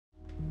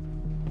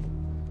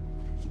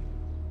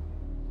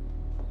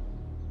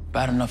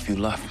Bad enough you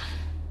left.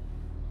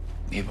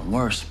 Even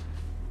worse,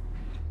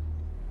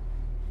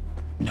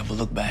 you never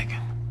look back.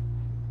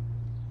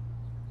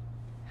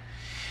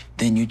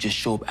 Then you just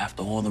show up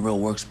after all the real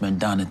work's been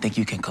done and think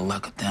you can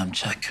collect a damn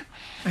check.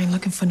 I ain't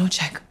looking for no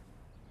check.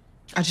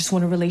 I just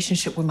want a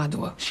relationship with my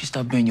daughter. She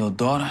stopped being your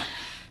daughter.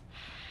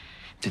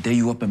 Today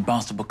you up and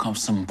bounced to become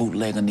some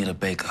bootlegger near the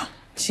baker.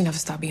 She never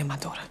stopped being my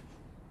daughter.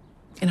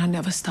 And I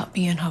never stopped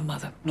being her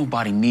mother.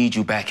 Nobody needs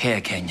you back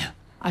here, Kenya.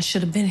 I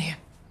should have been here,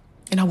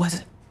 and I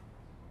wasn't.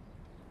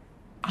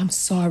 I'm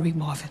sorry,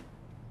 Marvin.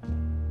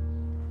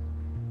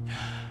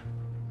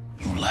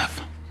 You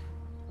left.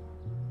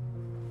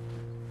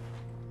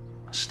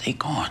 Stay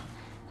gone.